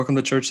Welcome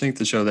to Church Sync,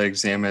 the show that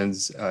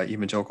examines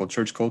evangelical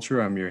church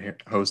culture. I'm your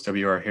host,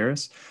 W.R.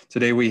 Harris.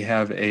 Today we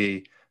have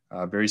a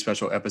very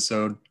special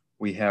episode.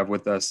 We have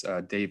with us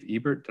Dave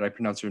Ebert. Did I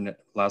pronounce your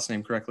last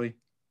name correctly?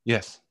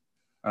 Yes.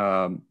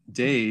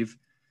 Dave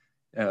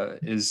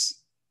is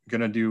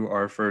going to do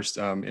our first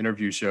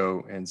interview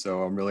show, and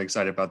so I'm really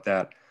excited about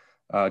that.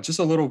 Just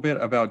a little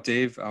bit about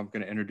Dave. I'm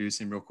going to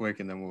introduce him real quick,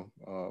 and then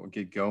we'll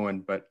get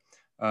going. But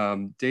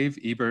Dave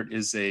Ebert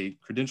is a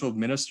credentialed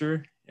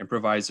minister,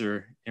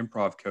 improviser,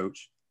 improv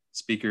coach,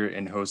 speaker,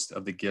 and host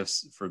of the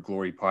Gifts for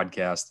Glory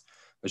podcast,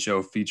 a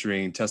show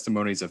featuring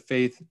testimonies of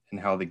faith and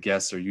how the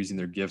guests are using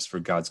their gifts for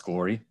God's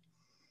glory.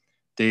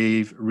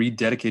 Dave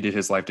rededicated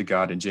his life to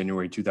God in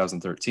January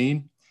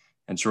 2013,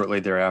 and shortly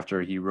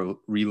thereafter, he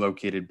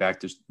relocated back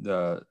to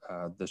the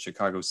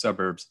Chicago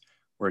suburbs,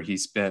 where he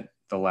spent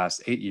the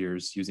last 8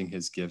 years using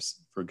his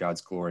gifts for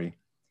God's glory.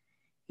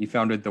 He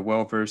founded the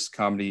Well-Versed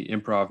Comedy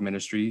Improv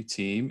Ministry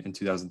team in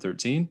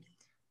 2013,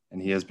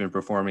 and he has been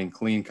performing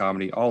clean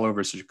comedy all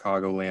over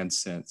Chicagoland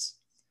since.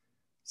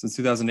 Since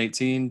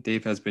 2018,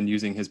 Dave has been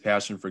using his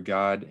passion for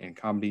God and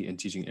comedy and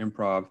teaching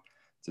improv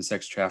to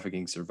sex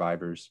trafficking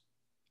survivors.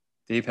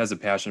 Dave has a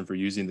passion for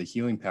using the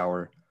healing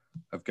power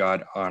of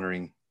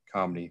God-honoring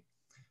comedy.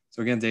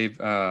 So again, Dave,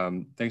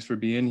 thanks for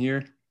being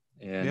here.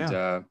 And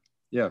how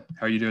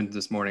are you doing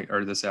this morning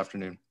or this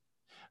afternoon?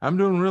 I'm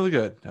doing really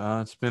good.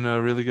 It's been a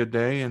really good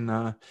day,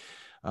 and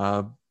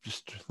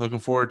just looking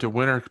forward to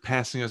winter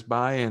passing us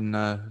by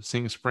and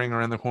seeing spring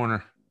around the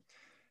corner.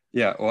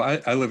 Yeah, well,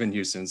 I live in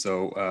Houston,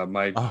 so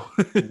my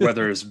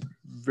weather is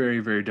very,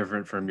 very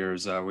different from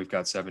yours. We've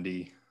got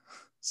 70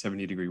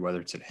 degree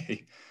weather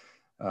today.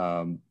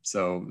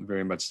 So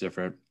very much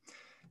different.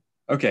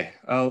 Okay,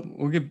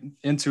 we'll get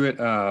into it.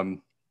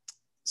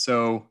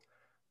 So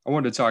I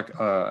wanted to talk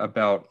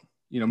about,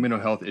 mental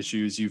health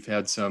issues. You've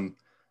had some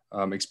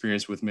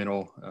experience with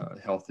mental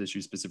health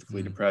issues,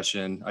 specifically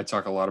depression. I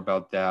talk a lot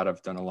about that.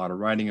 I've done a lot of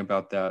writing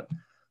about that.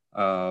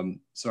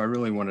 So I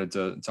really wanted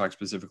to talk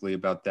specifically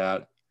about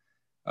that.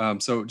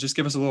 So just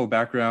give us a little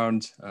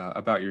background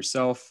about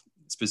yourself.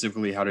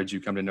 Specifically, how did you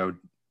come to know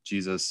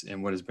Jesus,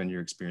 and what has been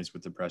your experience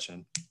with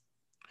depression?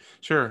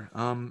 Sure.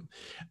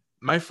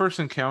 My first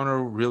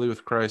encounter really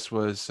with Christ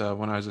was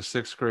when I was a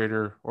sixth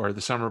grader, or the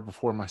summer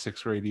before my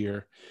sixth grade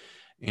year.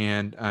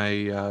 And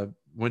I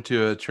went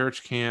to a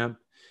church camp.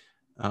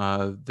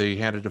 They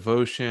had a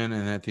devotion,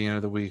 and at the end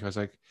of the week, I was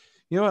like,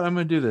 you know what, I'm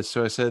going to do this.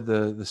 So I said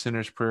the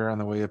sinner's prayer on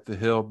the way up the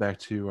hill back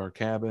to our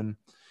cabin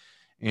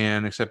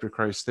and accepted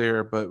Christ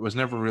there, but was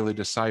never really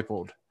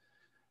discipled.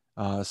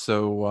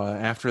 So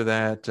after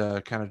that,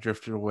 kind of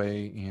drifted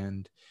away,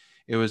 and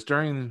it was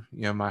during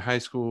my high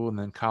school and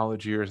then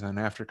college years, and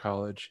then after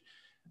college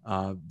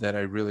that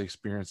I really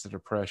experienced the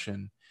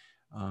depression.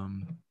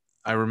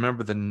 I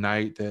remember the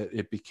night that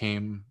it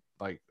became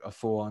like a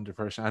full-on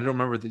depression. I don't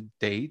remember the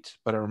date,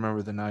 but I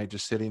remember the night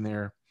just sitting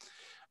there.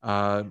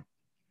 A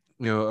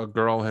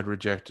girl had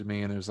rejected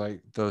me, and it was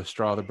like the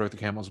straw that broke the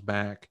camel's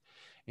back.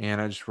 And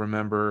I just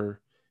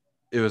remember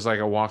it was like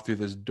I walked through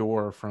this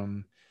door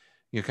from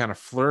kind of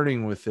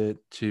flirting with it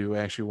to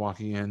actually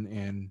walking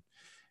in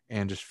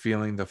and just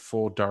feeling the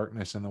full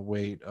darkness and the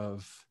weight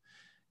of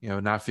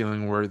not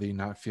feeling worthy,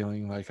 not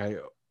feeling like I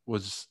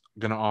was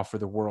going to offer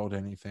the world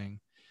anything.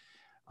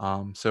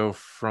 So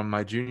from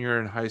my junior year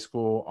in high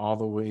school all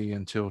the way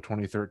until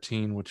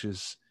 2013, which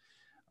is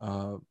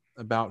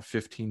about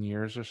 15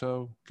 years or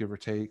so, give or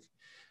take,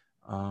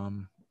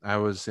 I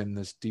was in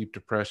this deep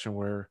depression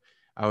where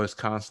I was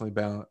constantly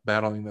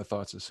battling the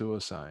thoughts of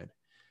suicide.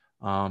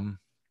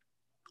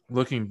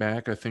 Looking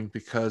back, I think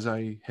because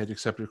I had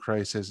accepted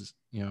Christ as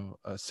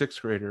a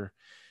sixth grader,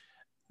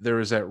 there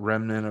was that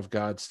remnant of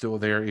God still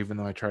there, even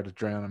though I tried to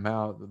drown him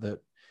out,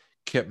 that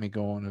kept me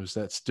going. It was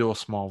that still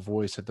small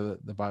voice that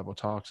the Bible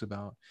talks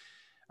about.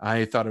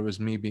 I thought it was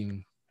me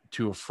being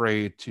too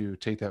afraid to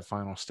take that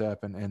final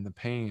step and end the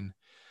pain,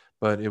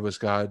 but it was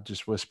God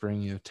just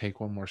whispering,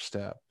 take one more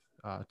step,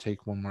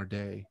 take one more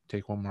day,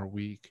 take one more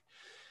week.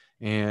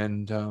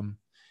 And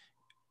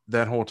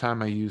that whole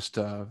time I used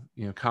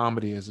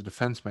comedy as a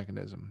defense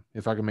mechanism.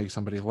 If I could make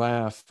somebody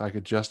laugh, I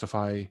could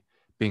justify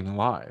being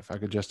alive. I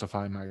could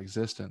justify my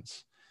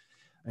existence.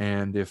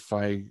 And if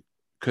I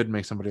could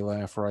make somebody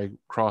laugh, or I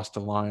crossed a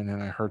line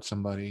and I hurt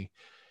somebody,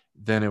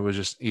 then it was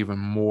just even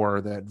more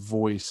that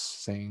voice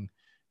saying,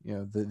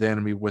 the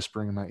enemy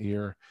whispering in my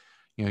ear,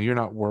 you're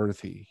not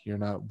worthy, you're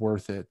not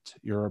worth it,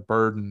 you're a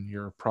burden,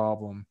 you're a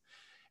problem.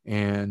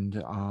 And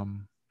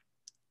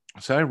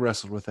so I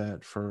wrestled with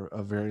that for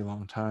a very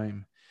long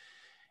time.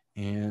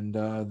 And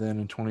then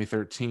in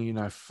 2013,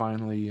 I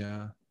finally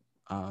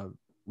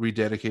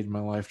rededicated my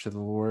life to the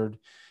Lord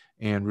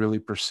and really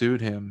pursued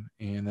him.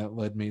 And that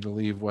led me to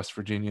leave West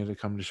Virginia to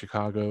come to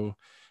Chicago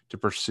to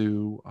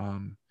pursue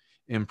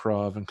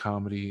improv and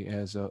comedy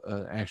as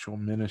an actual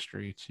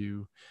ministry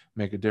to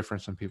make a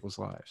difference in people's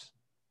lives.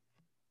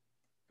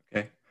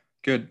 Okay,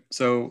 good.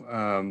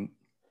 So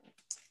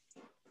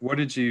what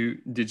did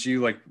you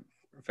like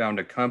found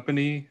a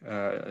company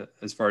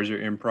as far as your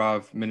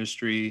improv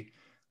ministry?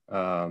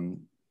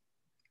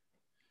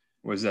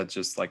 Was that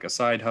just like a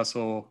side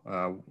hustle?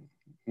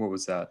 What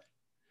was that?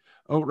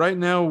 Oh, right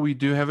now we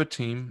do have a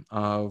team.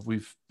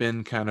 We've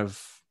been kind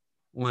of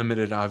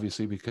limited,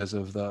 obviously, because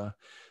of the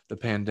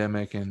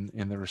pandemic and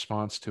the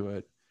response to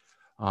it.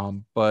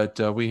 But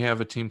we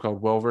have a team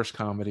called Wellverse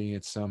Comedy.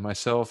 It's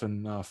myself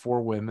and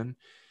four women.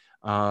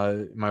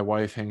 My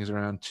wife hangs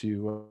around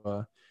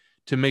to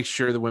make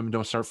sure the women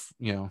don't start,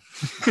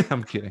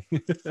 I'm kidding.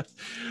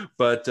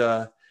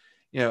 But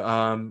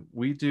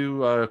we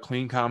do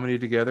clean comedy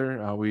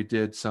together. We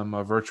did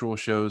some virtual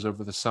shows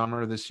over the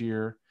summer this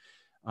year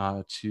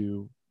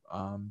to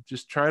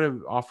just try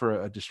to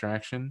offer a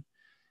distraction.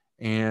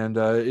 And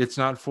it's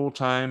not full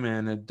time,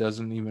 and it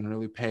doesn't even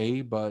really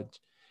pay, but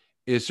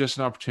it's just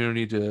an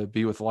opportunity to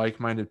be with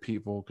like-minded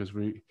people, because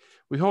we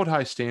hold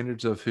high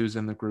standards of who's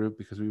in the group,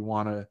 because we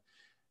want to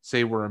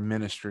say we're a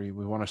ministry.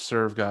 We want to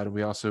serve God.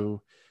 We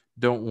also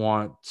don't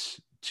want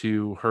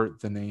to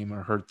hurt the name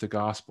or hurt the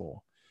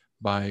gospel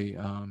by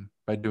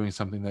doing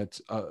something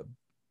that's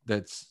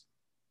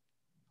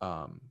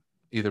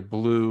either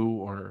blue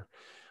or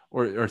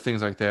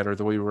things like that, or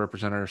the way we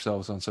represent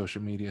ourselves on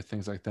social media,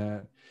 things like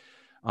that.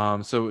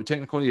 So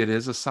technically it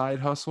is a side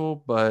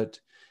hustle, but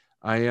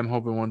I am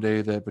hoping one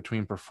day that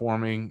between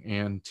performing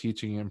and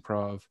teaching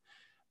improv,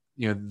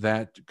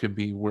 that could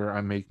be where I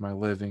make my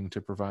living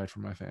to provide for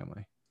my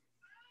family.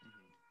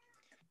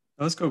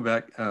 Let's go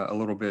back a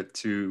little bit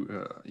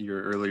to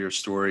your earlier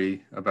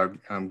story about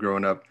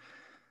growing up.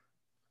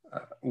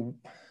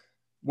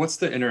 What's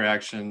the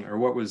interaction, or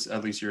what was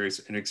at least your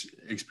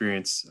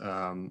experience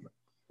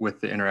with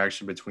the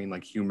interaction between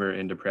like humor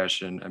and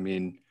depression? I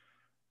mean,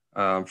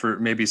 for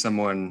maybe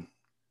someone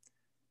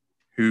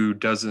who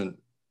doesn't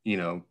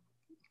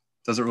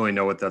really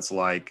know what that's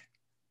like.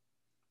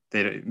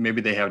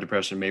 Maybe they have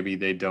depression, maybe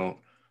they don't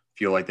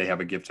feel like they have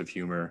a gift of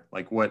humor.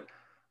 Like what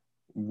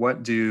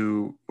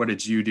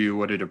did you do?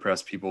 What do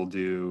depressed people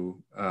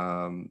do?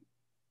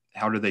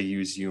 How do they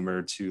use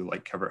humor to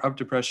like cover up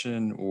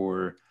depression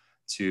or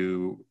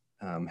to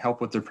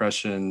help with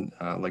depression?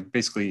 Like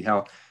basically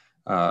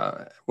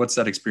what's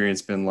that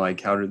experience been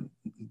like? How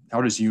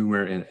does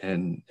humor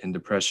and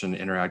depression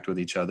interact with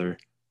each other?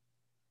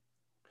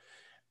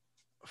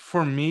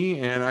 For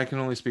me, and I can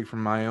only speak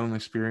from my own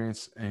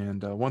experience,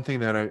 and one thing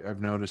that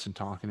I've noticed in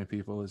talking to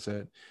people is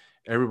that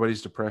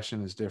everybody's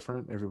depression is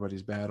different.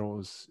 Everybody's battle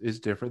is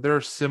different. There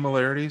are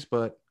similarities,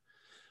 but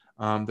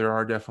there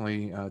are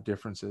definitely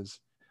differences.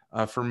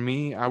 For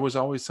me, I was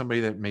always somebody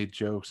that made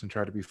jokes and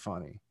tried to be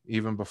funny.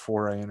 Even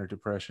before I entered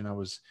depression, I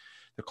was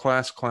the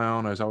class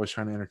clown. I was always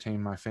trying to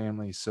entertain my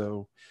family.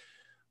 So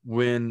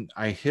when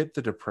I hit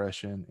the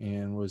depression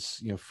and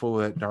was, full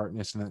of that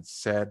darkness and that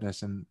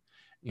sadness and,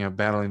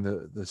 battling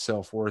the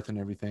self-worth and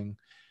everything,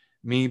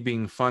 me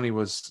being funny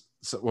was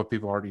what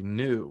people already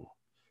knew.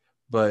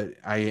 But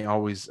I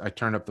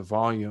turned up the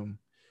volume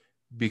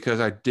because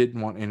I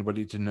didn't want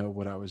anybody to know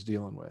what I was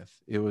dealing with.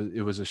 It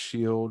was a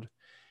shield.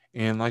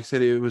 And like I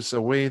said, it was a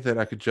way that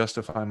I could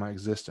justify my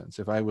existence.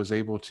 If I was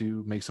able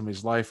to make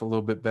somebody's life a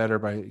little bit better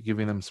by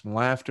giving them some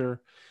laughter,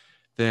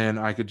 then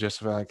I could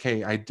justify, like,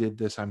 hey, I did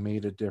this, I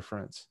made a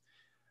difference.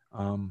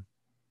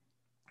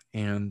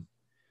 And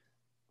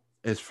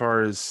as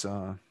far as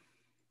my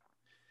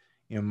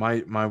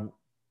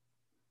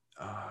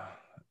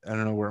I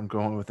don't know where I'm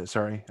going with it.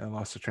 Sorry, I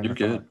lost the train You're of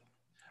thought.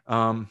 good.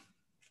 Um,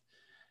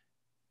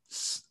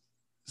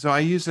 so I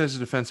used it as a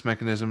defense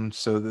mechanism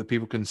so that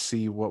people can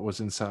see what was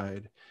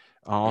inside,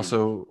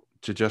 also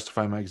to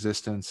justify my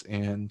existence.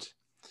 And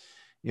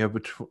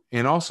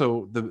and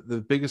also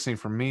the biggest thing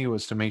for me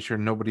was to make sure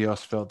nobody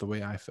else felt the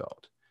way I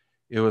felt.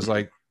 It was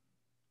like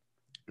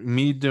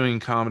me doing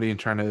comedy and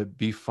trying to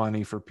be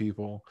funny for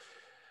people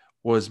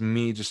was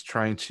me just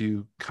trying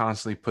to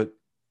constantly put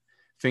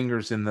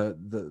fingers in the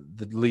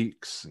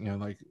leaks,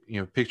 like,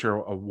 picture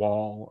a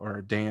wall or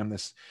a dam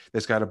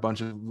that's got a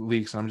bunch of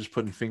leaks, and I'm just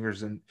putting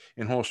fingers in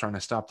holes trying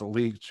to stop the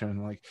leaks,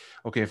 and like,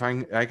 okay, if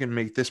I can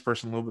make this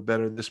person a little bit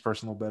better, this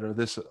person a little better,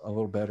 this a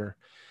little better,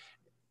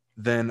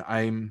 then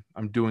I'm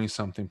doing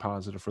something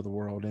positive for the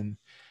world. And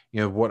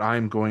what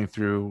I'm going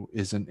through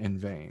isn't in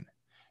vain.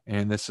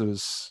 And this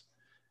was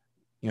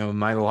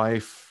my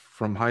life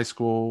from high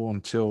school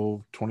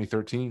until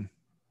 2013.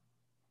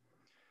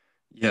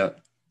 Yeah,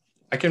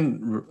 I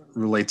can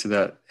relate to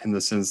that in the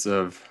sense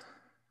of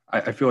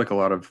I feel like a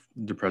lot of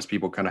depressed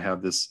people kind of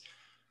have this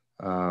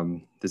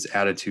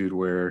attitude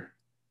where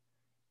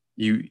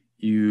you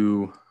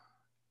you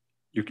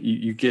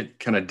you get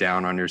kind of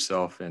down on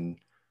yourself, and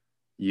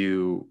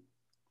you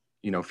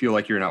feel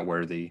like you're not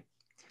worthy.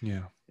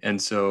 Yeah.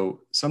 And so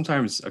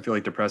sometimes I feel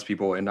like depressed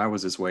people, and I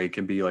was this way,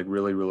 can be like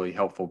really, really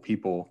helpful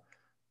people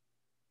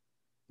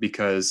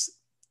because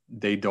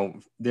they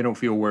don't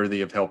feel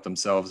worthy of help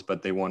themselves,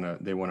 but they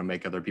want to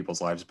make other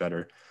people's lives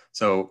better.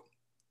 So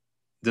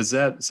does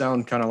that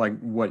sound kind of like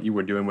what you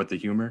were doing with the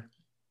humor?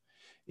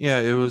 Yeah,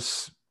 it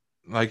was,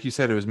 like you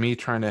said, it was me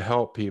trying to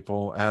help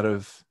people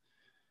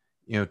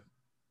you know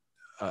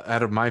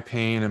out of my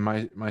pain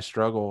and my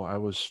struggle. I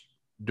was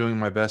doing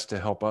my best to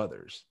help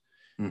others,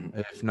 Mm-hmm.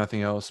 if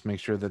nothing else, make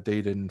sure that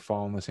they didn't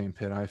fall in the same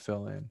pit I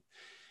fell in.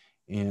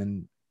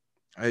 And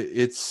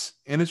it's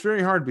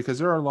very hard because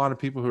there are a lot of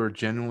people who are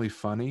genuinely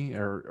funny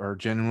or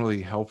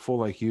genuinely helpful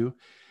like you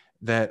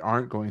that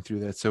aren't going through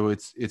that. So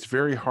it's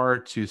very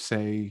hard to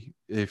say,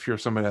 if you're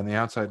somebody on the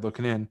outside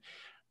looking in,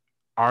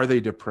 are they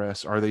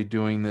depressed? Are they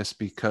doing this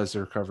because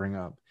they're covering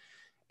up?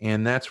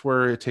 And that's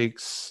where it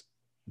takes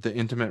the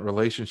intimate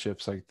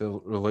relationships, like the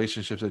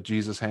relationships that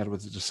Jesus had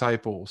with the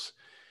disciples,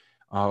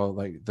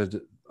 like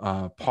the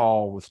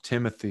Paul with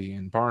Timothy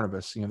and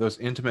Barnabas, those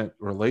intimate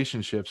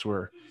relationships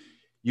where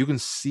you can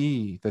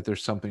see that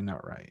there's something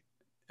not right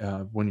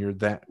when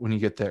you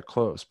get that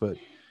close. But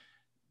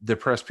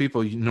depressed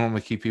people, you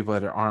normally keep people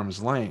at an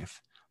arm's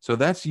length. So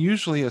that's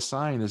usually a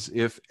sign, is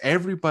if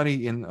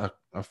everybody in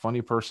a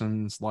funny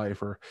person's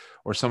life or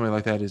somebody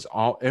like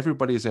that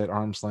everybody's at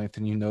arm's length,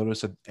 and you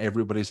notice that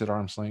everybody's at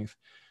arm's length,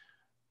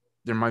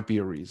 there might be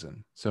a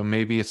reason. So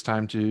maybe it's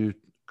time to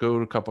go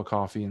to a cup of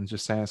coffee and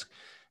just ask,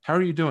 how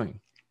are you doing?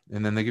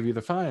 And then they give you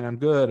the fine, I'm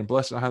good, I'm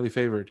blessed and highly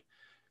favored.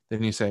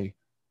 Then you say,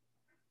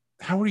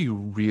 how are you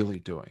really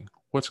doing?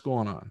 What's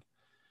going on?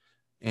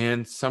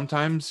 And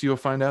sometimes you'll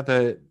find out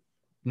that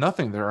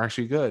nothing, they're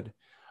actually good.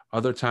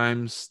 Other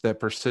times that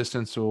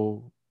persistence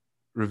will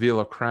reveal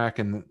a crack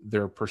in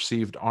their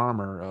perceived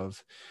armor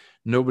of,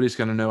 nobody's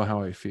going to know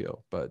how I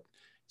feel. But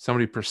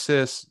somebody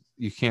persists,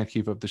 you can't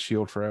keep up the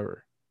shield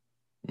forever.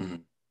 Mm-hmm.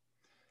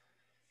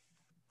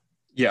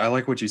 Yeah, I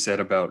like what you said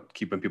about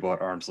keeping people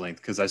at arm's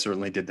length, because I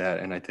certainly did that.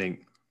 And I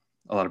think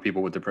a lot of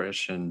people with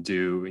depression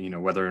do,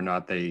 whether or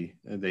not they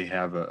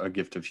have a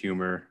gift of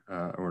humor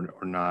or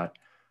not.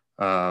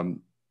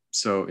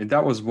 So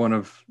that was one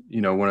of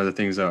the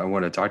things that I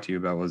wanted to talk to you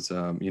about was,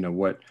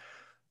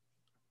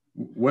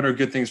 what are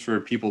good things for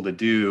people to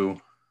do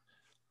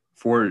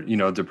for,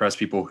 depressed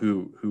people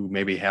who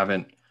maybe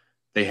haven't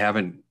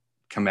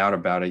come out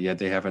about it yet.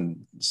 They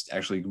haven't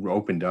actually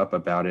opened up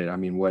about it. I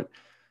mean, what,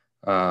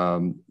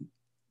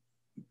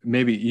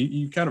 maybe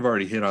you kind of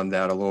already hit on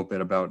that a little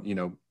bit about,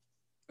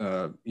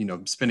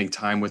 spending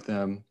time with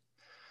them,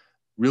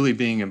 really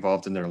being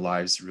involved in their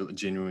lives, really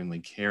genuinely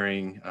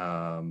caring,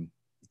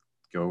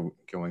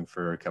 going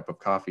for a cup of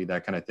coffee,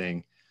 that kind of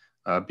thing.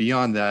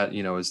 Beyond that,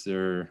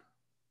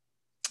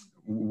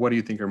 what do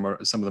you think are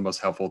some of the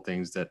most helpful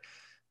things that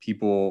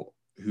people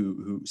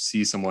who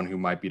see someone who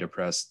might be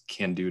depressed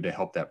can do to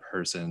help that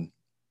person?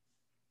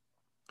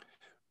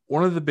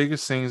 One of the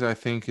biggest things I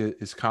think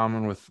is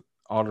common with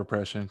all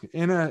depression,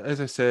 and as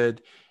I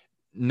said,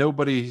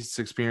 nobody's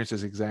experience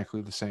is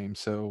exactly the same.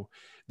 So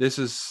this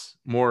is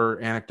more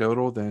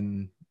anecdotal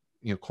than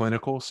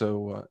clinical.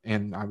 So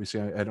and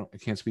obviously I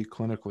can't speak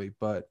clinically,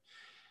 but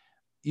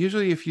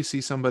usually if you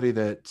see somebody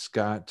that's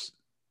got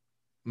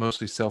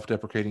mostly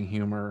self-deprecating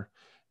humor,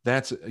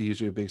 that's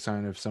usually a big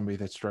sign of somebody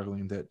that's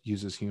struggling, that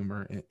uses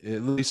humor,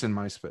 at least in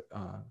my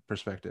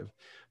perspective.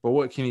 But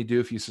what can you do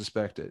if you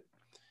suspect it?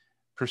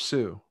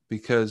 Pursue,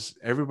 because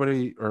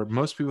everybody, or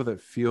most people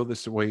that feel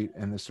this weight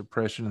and this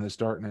depression and this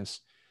darkness,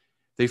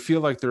 they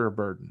feel like they're a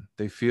burden.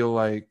 They feel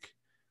like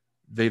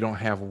they don't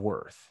have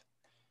worth.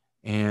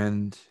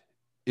 And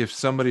if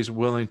somebody's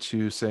willing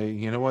to say,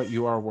 you know what,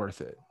 you are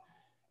worth it,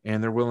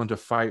 and they're willing to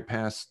fight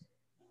past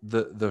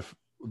the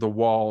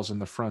walls and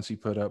the fronts you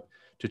put up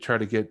to try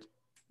to get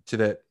to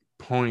that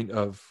point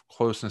of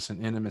closeness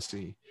and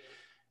intimacy,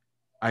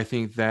 I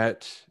think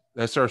that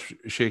starts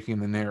shaking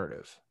the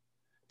narrative,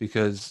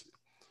 because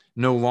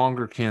no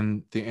longer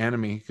can the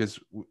enemy, because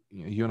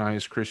you and I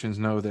as Christians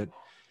know that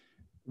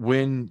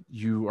when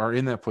you are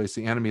in that place,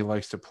 the enemy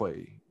likes to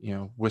play,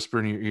 whisper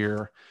in your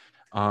ear,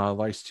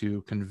 likes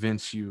to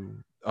convince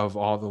you of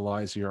all the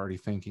lies you're already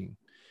thinking.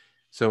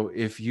 So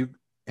if you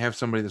have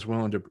somebody that's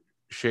willing to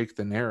shake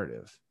the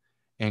narrative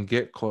and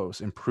get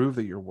close and prove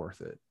that you're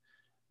worth it,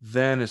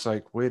 then it's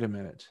like, wait a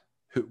minute,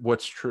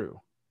 what's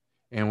true?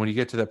 And when you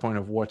get to that point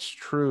of what's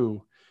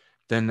true,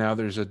 then now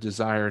there's a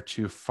desire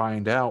to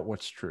find out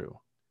what's true.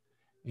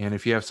 And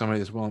if you have somebody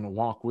that's willing to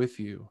walk with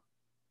you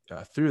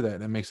through that,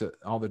 that makes it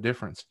all the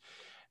difference.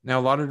 Now,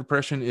 a lot of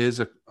depression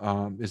is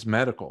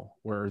medical,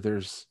 where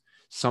there's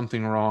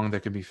something wrong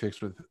that can be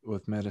fixed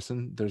with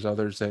medicine. There's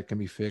others that can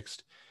be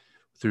fixed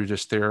through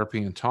just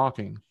therapy and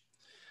talking.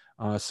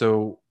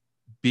 So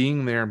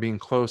being there and being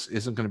close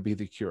isn't going to be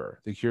the cure.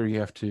 The cure, you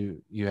have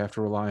to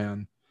rely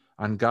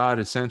on God,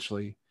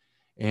 essentially,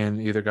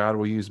 and either God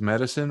will use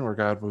medicine or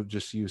God will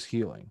just use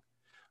healing.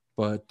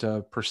 But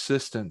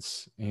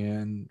persistence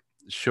and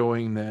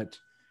showing that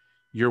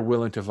you're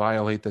willing to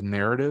violate the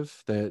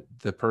narrative that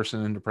the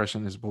person in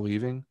depression is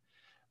believing,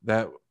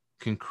 that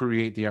can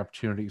create the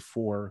opportunity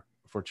for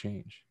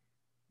change.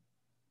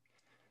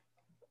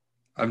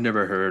 I've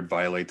never heard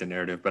violate the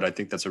narrative, but I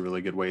think that's a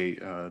really good way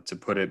to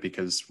put it,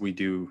 because we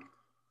do,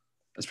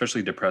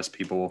 especially depressed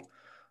people,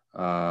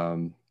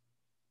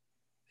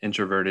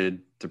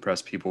 introverted,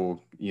 depressed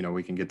people,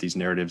 we can get these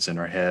narratives in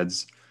our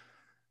heads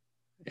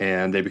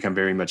and they become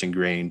very much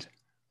ingrained.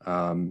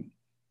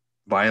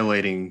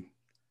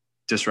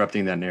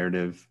 Disrupting that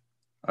narrative,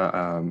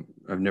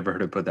 I've never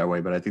heard it put that way,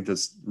 but I think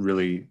that's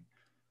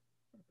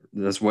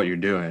what you're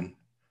doing.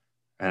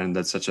 And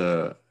that's such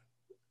a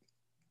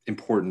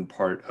important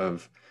part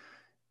of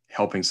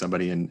helping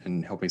somebody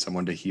and helping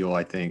someone to heal,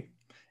 I think.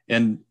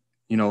 And,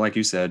 like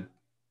you said,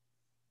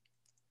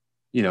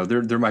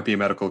 there might be a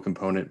medical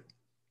component.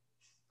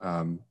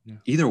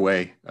 Either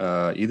way,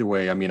 I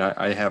mean,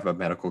 I have a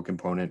medical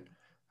component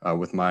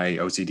with my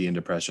OCD and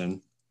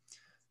depression,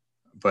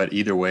 but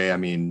either way, I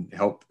mean,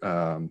 help,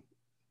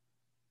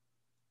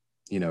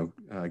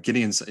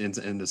 getting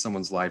into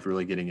someone's life,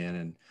 really getting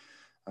in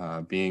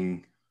and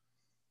being,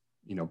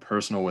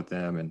 personal with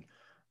them and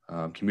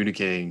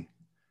communicating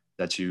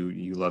that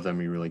you love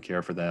them, you really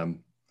care for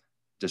them,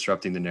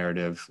 disrupting the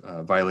narrative,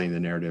 violating the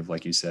narrative,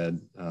 like you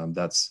said.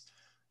 That's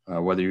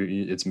whether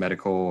it's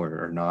medical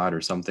or not,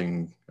 or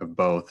something of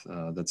both.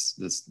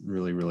 That's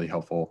really, really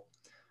helpful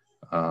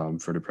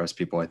for depressed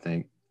people, I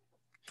think.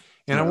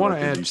 And I want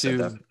to add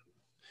too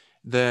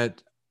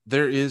that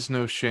there is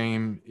no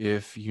shame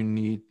if you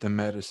need the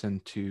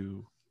medicine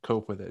to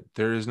cope with it.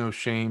 There is no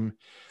shame,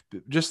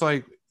 just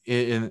like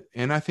and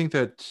I think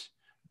that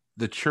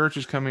the church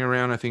is coming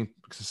around. I think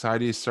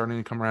society is starting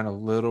to come around a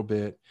little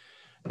bit,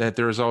 that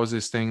there is always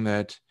this thing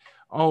that,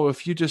 oh,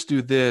 if you just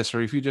do this,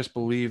 or if you just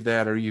believe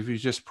that, or if you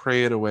just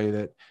pray it away,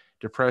 that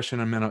depression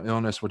and mental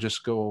illness will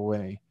just go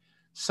away.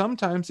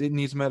 Sometimes it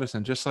needs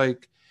medicine, just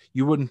like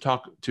you wouldn't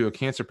talk to a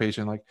cancer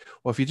patient like,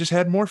 well, if you just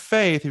had more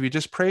faith, if you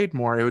just prayed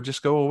more, it would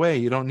just go away.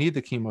 You don't need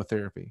the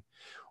chemotherapy.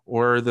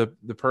 Or the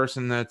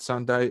person that's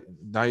on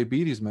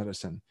diabetes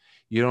medicine.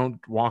 You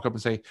don't walk up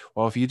and say,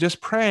 well, if you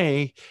just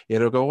pray,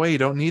 it'll go away. You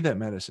don't need that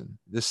medicine.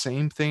 The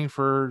same thing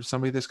for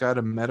somebody that's got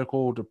a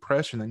medical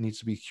depression that needs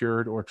to be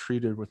cured or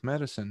treated with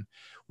medicine.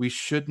 We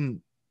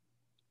shouldn't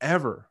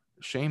ever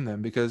shame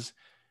them, because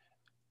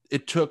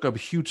it took a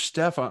huge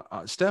step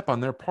on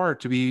their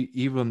part to be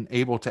even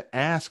able to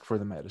ask for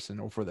the medicine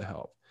or for the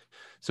help.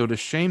 So to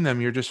shame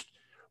them, you're just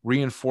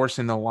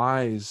reinforcing the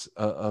lies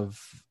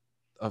of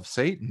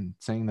Satan,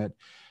 saying that,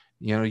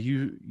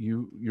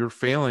 you're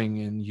failing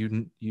and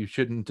you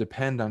shouldn't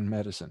depend on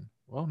medicine.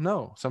 Well,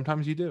 no,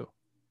 sometimes you do.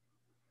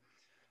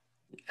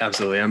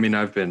 Absolutely. I mean,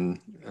 I've been,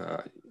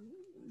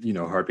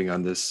 harping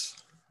on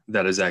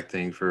that exact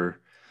thing for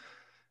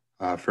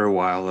a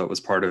while. That was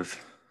part of,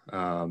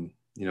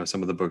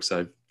 some of the books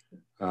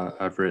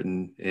I've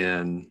written.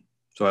 And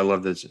so I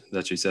love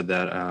that you said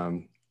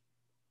that,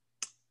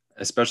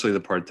 especially the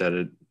part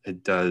that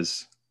it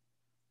does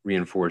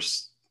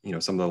reinforce,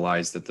 some of the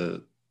lies that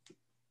the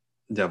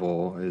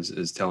devil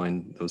is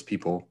telling those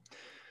people.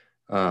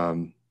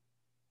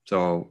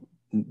 So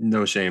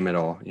no shame at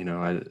all.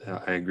 I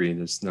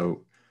agree.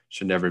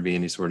 Should never be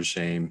any sort of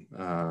shame.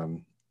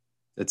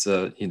 It's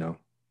a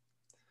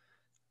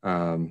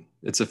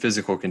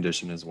physical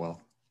condition as well.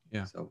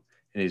 Yeah. So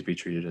it needs to be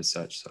treated as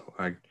such. So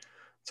I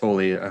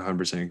totally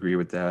 100% agree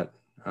with that.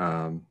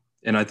 And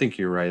I think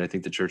you're right. I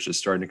think the church is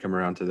starting to come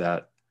around to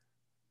that.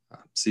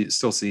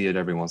 Still see it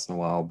every once in a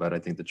while, but I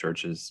think the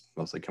church is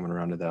mostly coming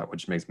around to that,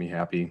 which makes me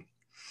happy.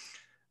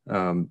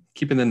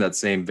 Keeping in that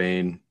same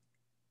vein,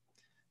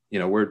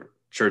 we're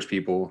church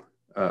people.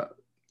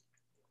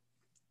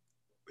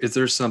 Is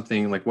there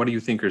something like, what do you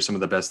think are some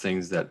of the best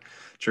things that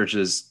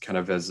churches kind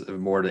of as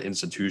more to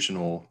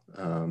institutional,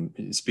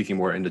 speaking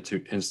more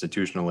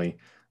institutionally,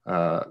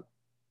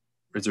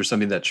 is there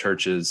something that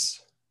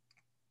churches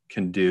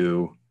can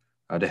do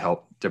to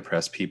help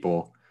depressed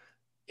people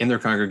in their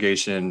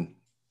congregation,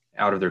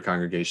 out of their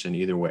congregation,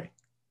 either way?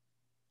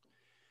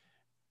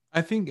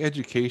 I think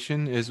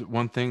education is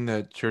one thing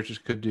that churches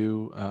could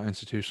do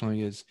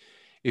institutionally. Is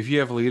if you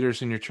have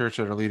leaders in your church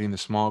that are leading the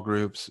small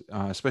groups,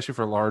 especially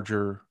for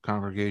larger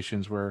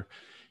congregations where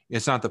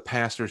it's not the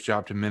pastor's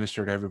job to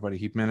minister to everybody.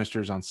 He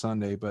ministers on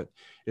Sunday, but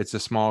it's the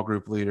small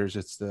group leaders.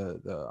 It's the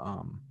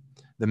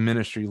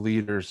ministry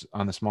leaders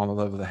on the smaller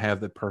level that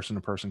have the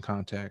person-to-person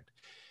contact.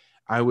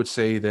 I would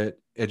say that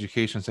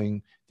education,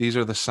 saying these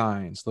are the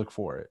signs, look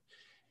for it,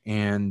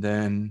 and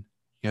then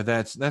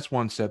that's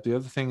one step. The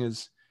other thing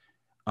is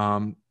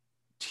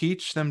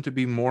teach them to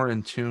be more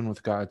in tune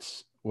with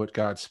what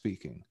God's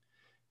speaking,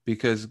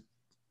 because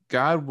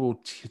God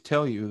will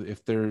tell you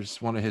if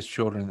there's one of his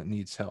children that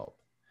needs help.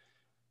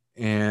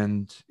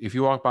 And if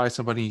you walk by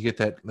somebody, you get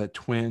that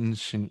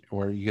twinge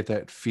or you get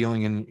that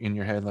feeling in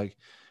your head, like,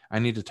 I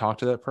need to talk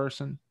to that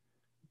person.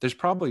 There's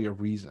probably a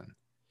reason.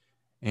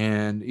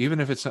 And even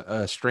if it's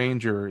a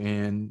stranger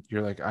and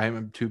you're like,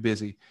 I'm too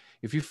busy,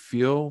 if you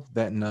feel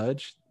that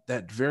nudge,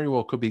 that very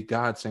well could be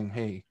God saying,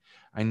 hey,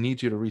 I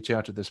need you to reach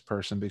out to this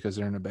person because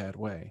they're in a bad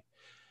way.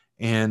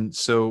 And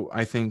so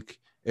I think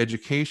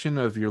education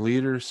of your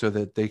leaders so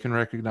that they can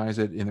recognize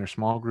it in their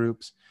small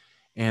groups,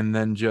 and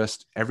then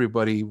just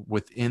everybody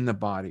within the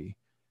body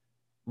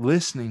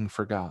listening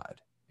for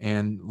God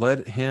and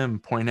let him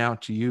point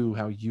out to you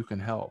how you can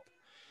help.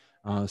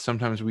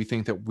 Sometimes we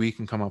think that we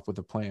can come up with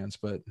the plans,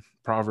 but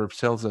Proverbs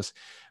tells us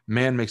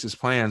man makes his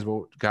plans,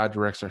 but God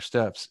directs our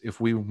steps. If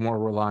we more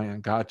rely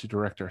on God to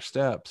direct our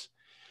steps,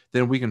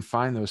 then we can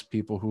find those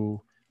people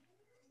who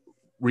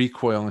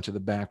recoil into the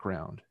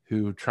background,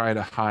 who try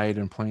to hide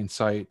in plain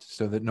sight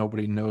so that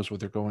nobody knows what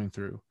they're going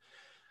through.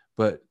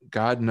 But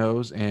God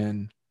knows,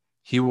 and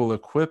he will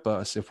equip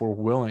us if we're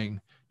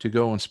willing to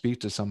go and speak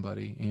to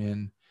somebody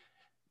and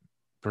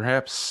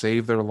perhaps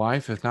save their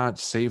life, if not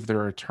save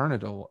their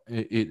eternal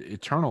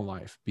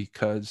life,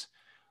 because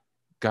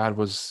God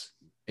was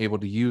able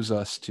to use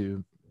us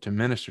to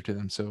minister to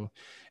them. So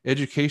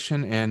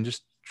education and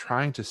just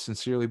trying to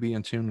sincerely be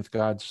in tune with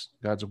God's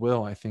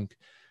will, I think,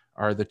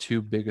 are the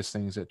two biggest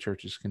things that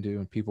churches can do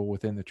and people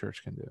within the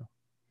church can do.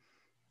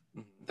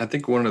 I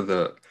think one of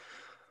the,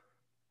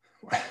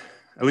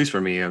 at least for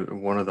me,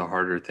 one of the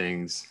harder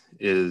things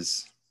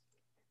is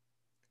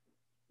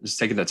just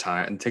taking that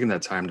time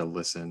to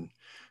listen,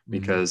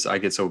 because I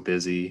get so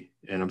busy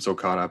and I'm so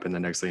caught up in the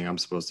next thing I'm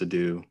supposed to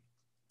do.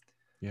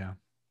 Yeah.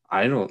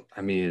 I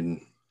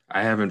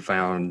haven't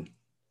found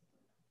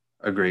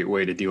a great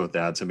way to deal with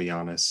that, to be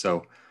honest.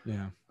 So,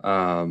 yeah.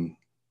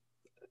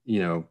 You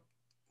know,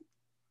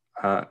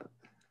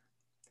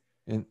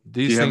 and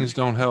these things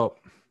don't help.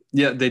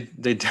 Yeah,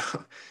 they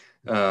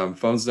don't.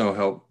 Phones don't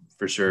help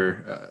for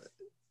sure.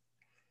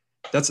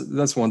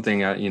 That's one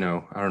thing. I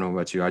don't know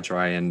about you. I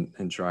try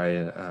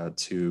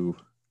to,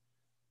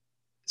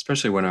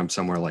 especially when I'm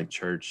somewhere like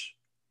church.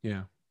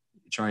 Yeah.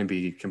 Try and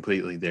be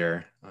completely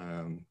there.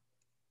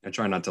 I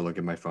try not to look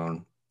at my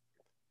phone.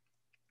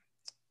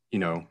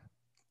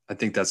 I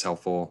think that's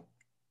helpful.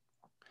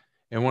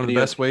 And one of the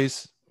best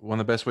ways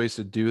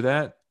to do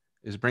that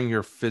is bring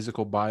your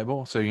physical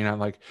Bible. So you're not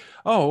like,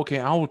 oh, okay,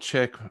 I'll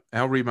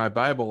read my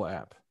Bible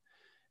app.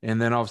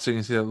 And then all of a sudden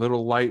you see that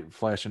little light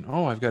flashing.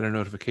 Oh, I've got a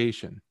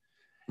notification.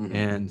 Mm-hmm.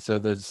 And so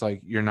that's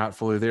like, you're not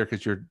fully there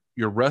because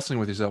you're wrestling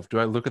with yourself. Do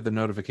I look at the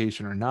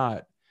notification or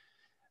not?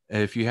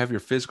 If you have your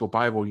physical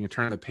Bible, you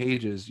turn the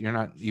pages, you're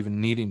not even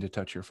needing to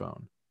touch your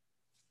phone.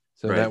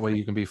 So right. That way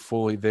you can be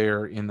fully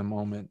there in the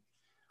moment.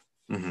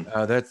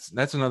 Mm-hmm.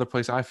 That's another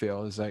place I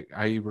feel is like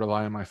I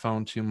rely on my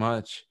phone too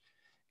much.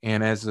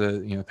 And as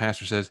the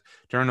pastor says,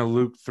 turn to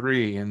Luke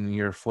 3 and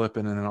you're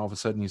flipping, and then all of a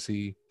sudden you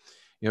see,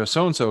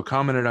 so-and-so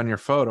commented on your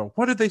photo.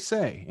 What did they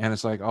say? And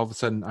it's like all of a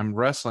sudden I'm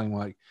wrestling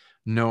like,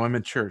 no, I'm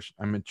in church.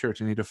 I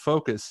need to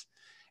focus.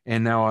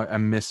 And now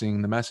I'm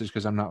missing the message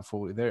because I'm not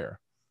fully there.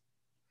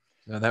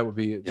 So that would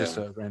be just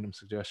a random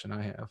suggestion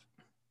I have.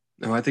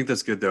 No, I think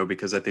that's good though,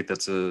 because I think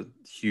that's a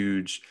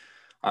huge,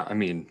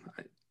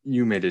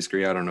 you may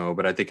disagree, I don't know,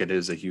 but I think it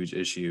is a huge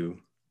issue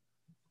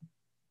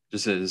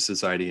just as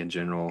society in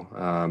general.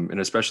 And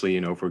especially,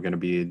 if we're going to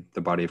be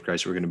the body of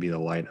Christ, we're going to be the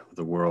light of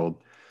the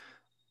world.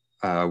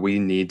 We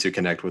need to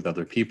connect with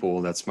other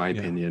people. That's my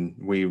opinion.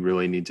 We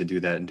really need to do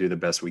that and do the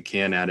best we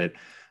can at it.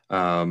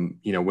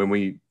 When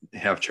we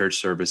have church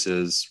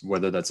services,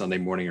 whether that's Sunday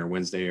morning or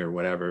Wednesday or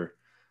whatever,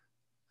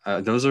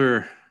 those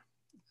are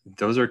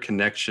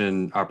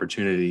connection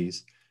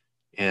opportunities.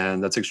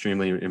 And that's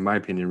extremely, in my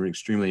opinion,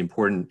 extremely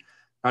important,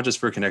 not just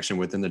for connection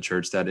within the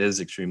church. That is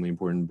extremely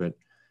important, but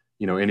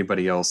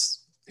anybody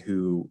else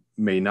who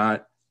may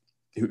not,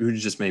 who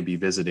just may be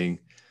visiting,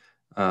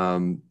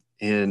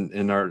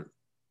 in our,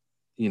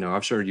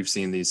 I'm sure you've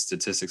seen these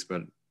statistics,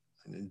 but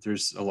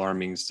there's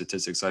alarming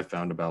statistics I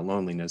found about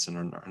loneliness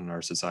in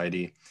our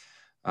society.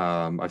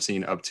 I've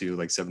seen up to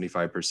like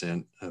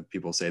 75% of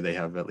people say they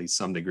have at least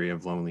some degree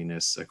of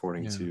loneliness,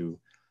 according to,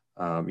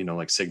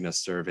 like Cygnus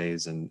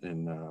surveys.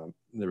 And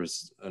there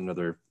was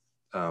another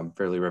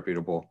fairly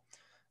reputable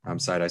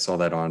site I saw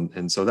that on.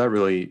 And so that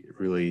really,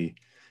 really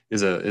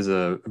is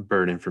a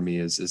burden for me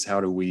is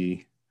how do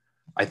we,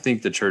 I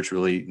think the church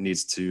really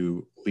needs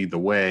to lead the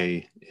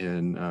way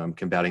in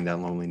combating that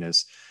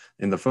loneliness.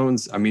 And the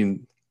phones,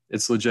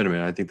 it's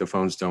legitimate. I think the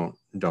phones don't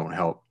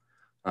help.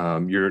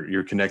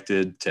 You're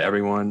connected to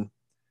everyone,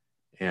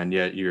 and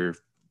yet you're,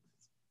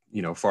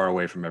 far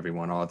away from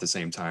everyone all at the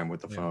same time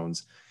with the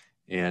phones.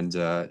 And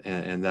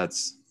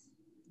that's,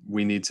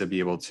 we need to be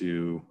able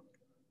to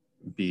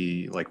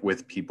be like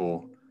with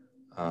people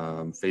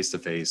face to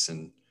face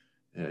and,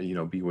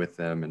 be with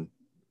them, and,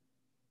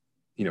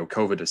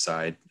 COVID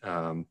aside.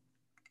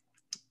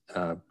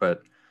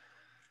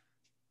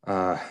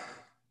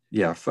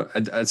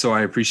 So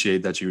I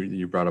appreciate that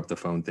you brought up the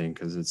phone thing,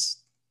 because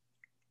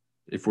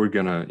if we're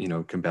gonna,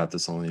 combat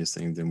this loneliness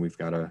thing, then we've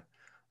got to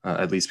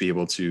at least be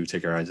able to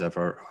take our eyes off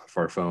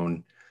our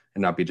phone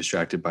and not be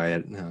distracted by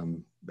it.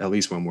 At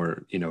least when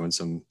we're, in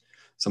some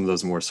of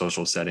those more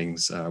social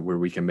settings where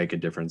we can make a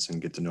difference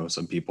and get to know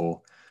some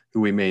people who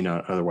we may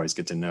not otherwise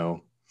get to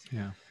know.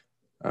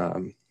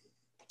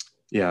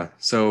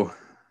 So,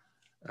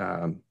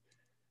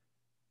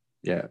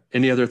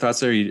 any other thoughts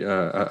there?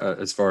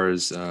 As far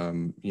as,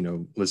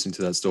 listening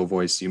to that still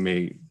voice, you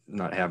may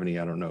not have any,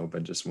 I don't know,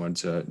 but just wanted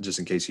to, just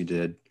in case you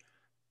did.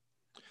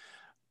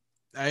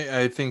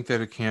 I think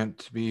that it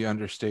can't be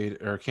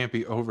understated, or can't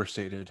be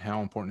overstated,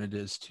 how important it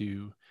is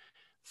to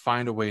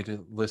find a way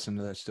to listen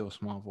to that still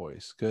small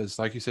voice. Because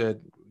like you said,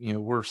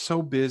 we're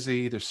so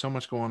busy. There's so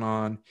much going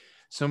on,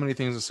 so many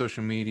things on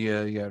social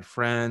media. You got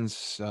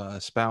friends,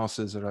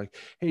 spouses that are like,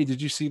 hey,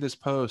 did you see this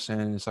post?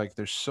 And it's like,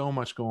 there's so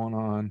much going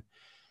on.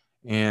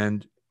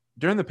 And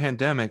during the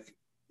pandemic,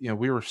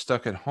 we were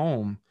stuck at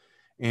home,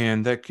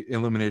 and that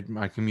eliminated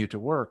my commute to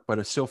work, but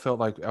it still felt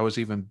like I was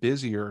even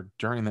busier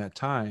during that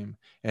time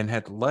and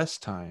had less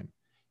time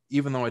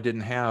even though I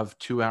didn't have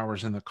 2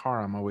 hours in the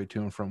car on my way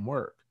to and from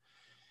work.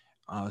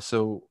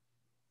 So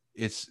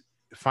it's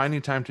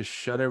finding time to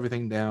shut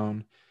everything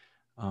down.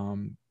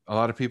 A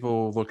lot of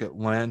people look at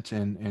Lent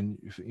and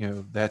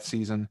that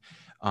season.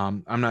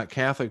 I'm not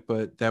Catholic,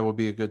 but that will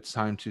be a good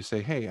time to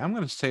say, hey, I'm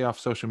going to stay off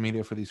social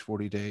media for these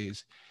 40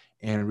 days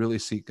and really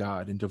seek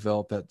God and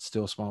develop that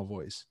still small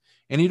voice.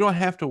 And you don't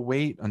have to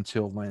wait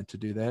until Lent to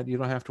do that. You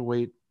don't have to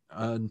wait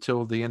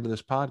until the end of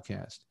this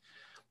podcast.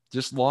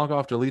 Just log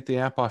off, delete the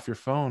app off your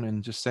phone,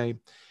 and just say,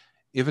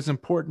 if it's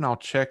important, I'll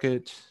check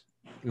it.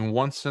 And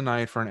once a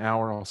night for an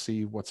hour, I'll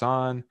see what's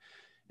on.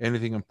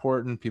 Anything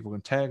important, people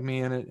can tag me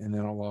in it, and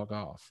then I'll log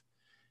off.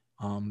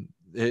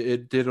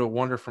 It did a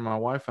wonder for my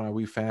wife and I.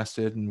 We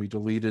fasted and we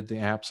deleted the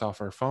apps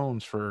off our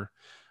phones for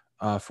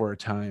a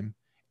time,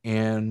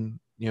 and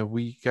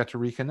we got to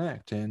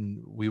reconnect,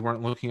 and we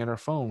weren't looking at our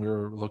phone; we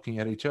were looking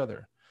at each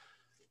other.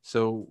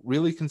 So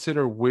really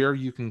consider where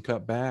you can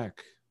cut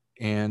back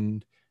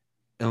and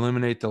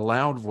eliminate the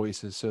loud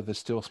voices so the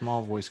still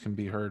small voice can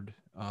be heard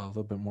a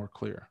little bit more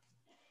clear.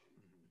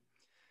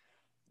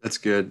 That's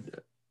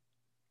good.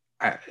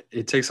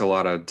 It takes a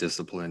lot of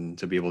discipline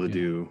to be able to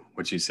do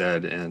what you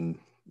said, and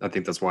I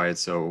think that's why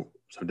it's so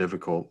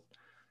difficult.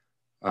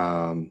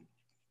 I've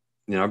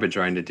been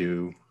trying to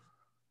do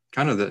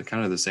kind of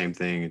the same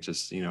thing. It's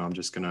just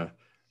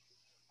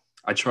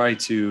I try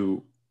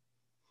to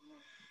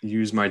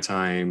use my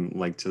time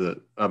like to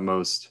the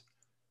utmost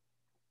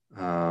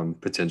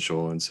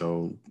potential, and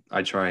so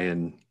I try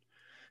and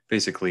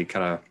basically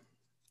kind of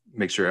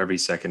make sure every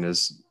second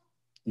is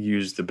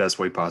used the best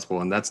way possible.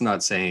 And that's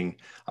not saying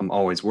I'm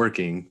always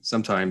working.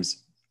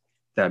 Sometimes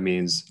that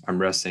means I'm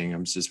resting.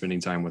 I'm just spending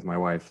time with my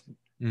wife.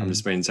 I'm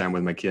just spending time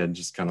with my kid,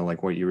 just kind of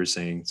like what you were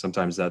saying.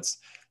 Sometimes that's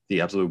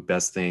the absolute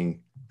best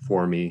thing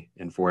for me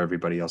and for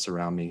everybody else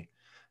around me.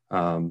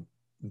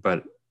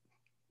 But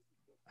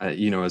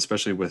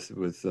especially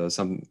with a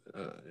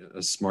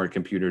smart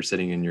computer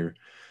sitting in your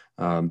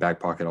back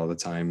pocket all the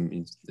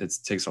time, it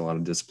takes a lot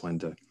of discipline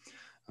to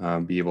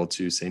be able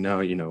to say,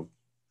 no,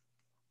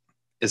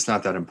 it's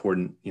not that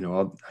important.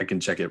 I can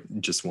check it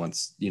just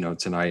once,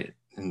 tonight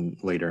and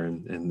later,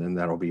 and then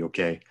that'll be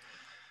okay.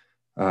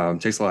 It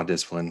takes a lot of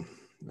discipline,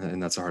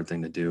 and that's a hard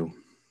thing to do.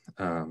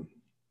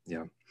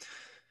 Yeah.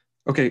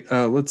 Okay.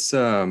 Let's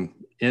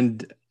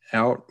end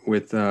out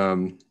with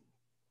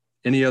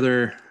any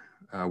other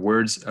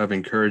words of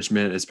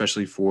encouragement,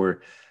 especially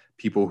for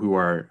people who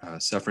are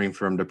suffering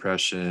from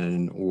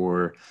depression,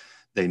 or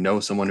they know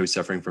someone who's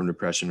suffering from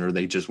depression, or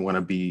they just want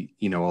to be,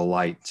 a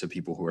light to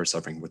people who are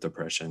suffering with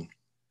depression.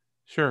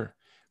 Sure.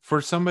 For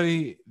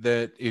somebody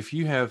that, if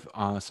you have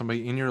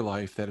somebody in your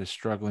life that is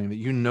struggling,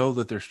 that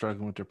that they're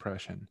struggling with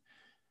depression,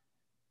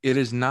 it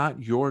is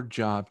not your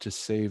job to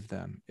save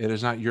them. It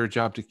is not your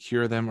job to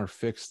cure them or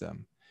fix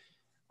them.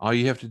 All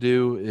you have to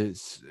do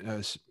is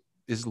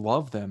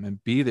love them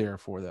and be there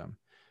for them.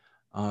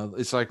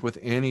 It's like with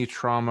any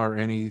trauma or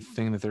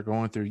anything that they're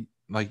going through,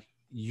 like,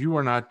 you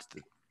are not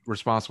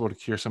responsible to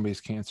cure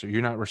somebody's cancer.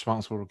 You're not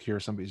responsible to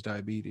cure somebody's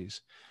diabetes.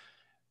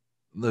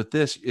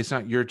 It's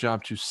not your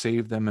job to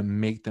save them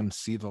and make them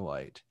see the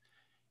light.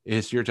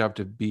 It's your job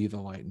to be the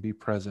light and be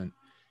present.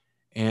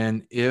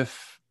 And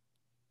if,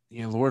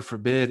 Lord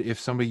forbid,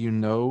 if somebody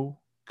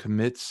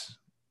commits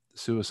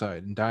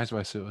suicide and dies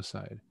by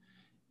suicide,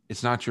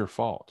 it's not your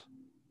fault.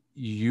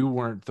 You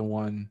weren't the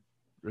one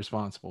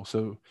responsible.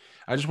 So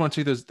I just want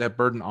to take that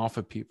burden off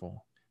of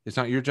people. It's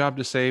not your job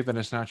to save, and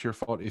it's not your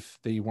fault if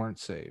they weren't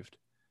saved.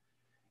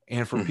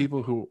 And for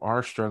people who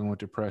are struggling with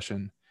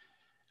depression,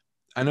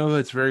 I know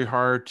it's very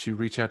hard to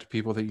reach out to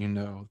people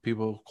that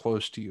people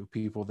close to you,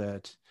 people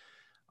that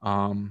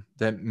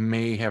that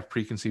may have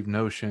preconceived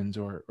notions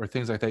or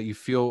things like that. You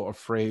feel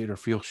afraid or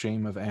feel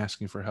shame of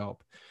asking for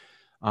help.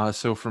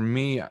 So for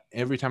me,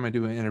 every time I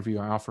do an interview,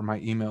 I offer my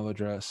email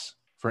address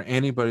for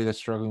anybody that's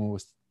struggling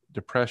with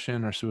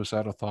depression or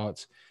suicidal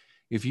thoughts.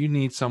 If you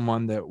need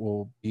someone that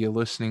will be a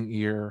listening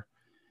ear,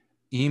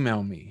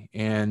 email me,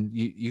 and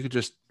you could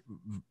just,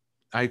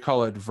 I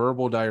call it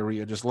verbal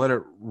diarrhea. Just let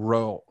it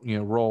roll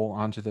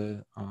onto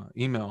the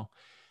email,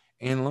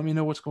 and let me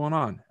know what's going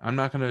on. I'm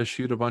not going to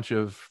shoot a bunch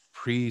of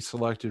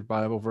pre-selected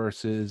Bible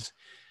verses.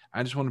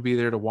 I just want to be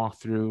there to walk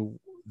through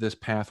this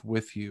path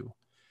with you,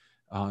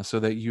 so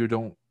that you're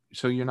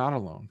not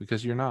alone,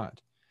 because you're not.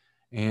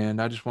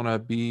 And I just want to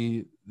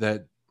be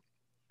that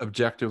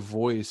objective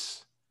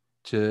voice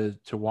to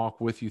walk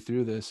with you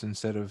through this,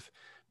 instead of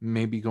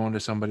maybe going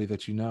to somebody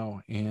that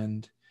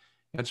and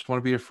I just want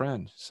to be a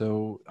friend.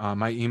 So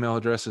my email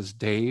address is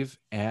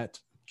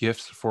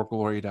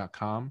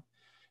dave@giftsforglory.com.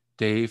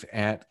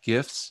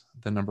 Dave@gifts,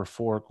 the number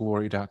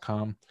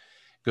 4glory.com.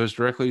 Goes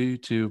directly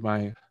to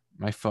my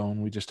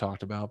phone we just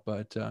talked about,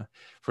 but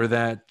for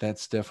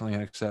that's definitely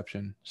an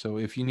exception. So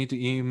if you need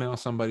to email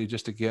somebody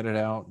just to get it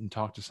out and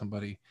talk to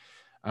somebody,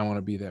 I want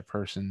to be that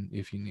person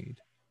if you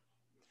need.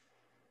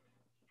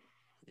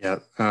 Yeah.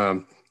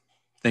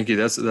 Thank you.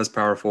 That's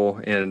powerful.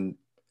 And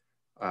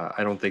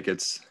I don't think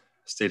it's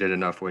stated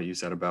enough what you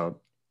said about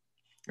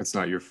it's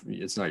not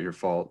your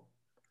fault.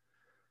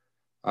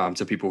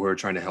 to people who are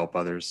trying to help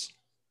others.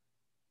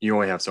 You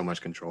only have so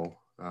much control.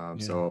 Yeah.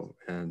 So,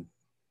 and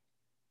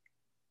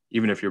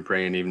even if you're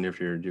praying, even if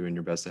you're doing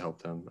your best to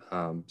help them.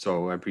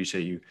 So I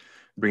appreciate you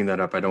bringing that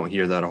up. I don't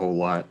hear that a whole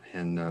lot.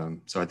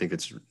 And so I think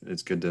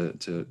it's good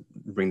to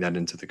bring that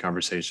into the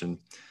conversation.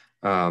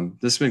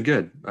 This has been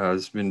good.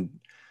 It's been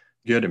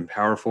good and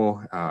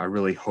powerful. I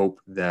really hope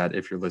that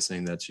if you're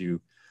listening, that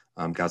you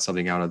got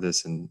something out of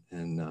this and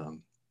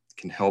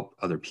can help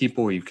other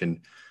people. You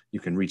can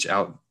reach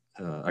out.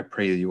 I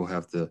pray that you will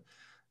have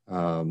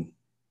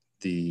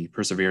the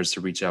perseverance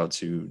to reach out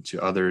to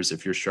others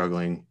if you're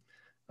struggling.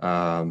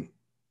 You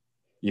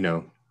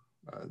know,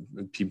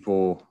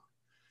 people.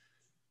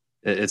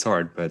 It's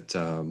hard, but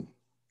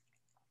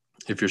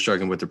if you're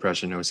struggling with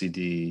depression,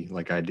 OCD,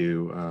 like I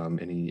do,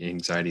 any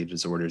anxiety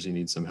disorders, you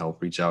need some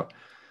help. Reach out.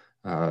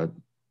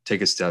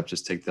 Take a step.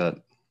 Just take that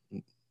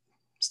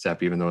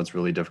step, even though it's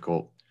really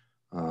difficult.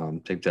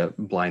 Take that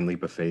blind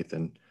leap of faith,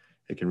 and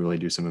it can really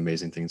do some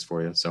amazing things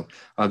for you. So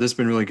this has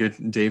been really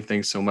good. Dave,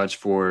 thanks so much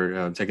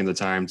for taking the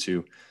time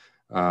to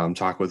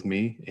talk with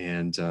me.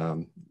 And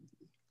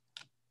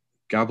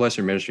God bless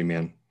your ministry,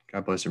 man.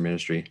 God bless your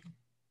ministry.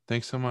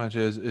 Thanks so much.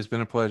 It's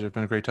been a pleasure. It's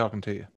been great talking to you.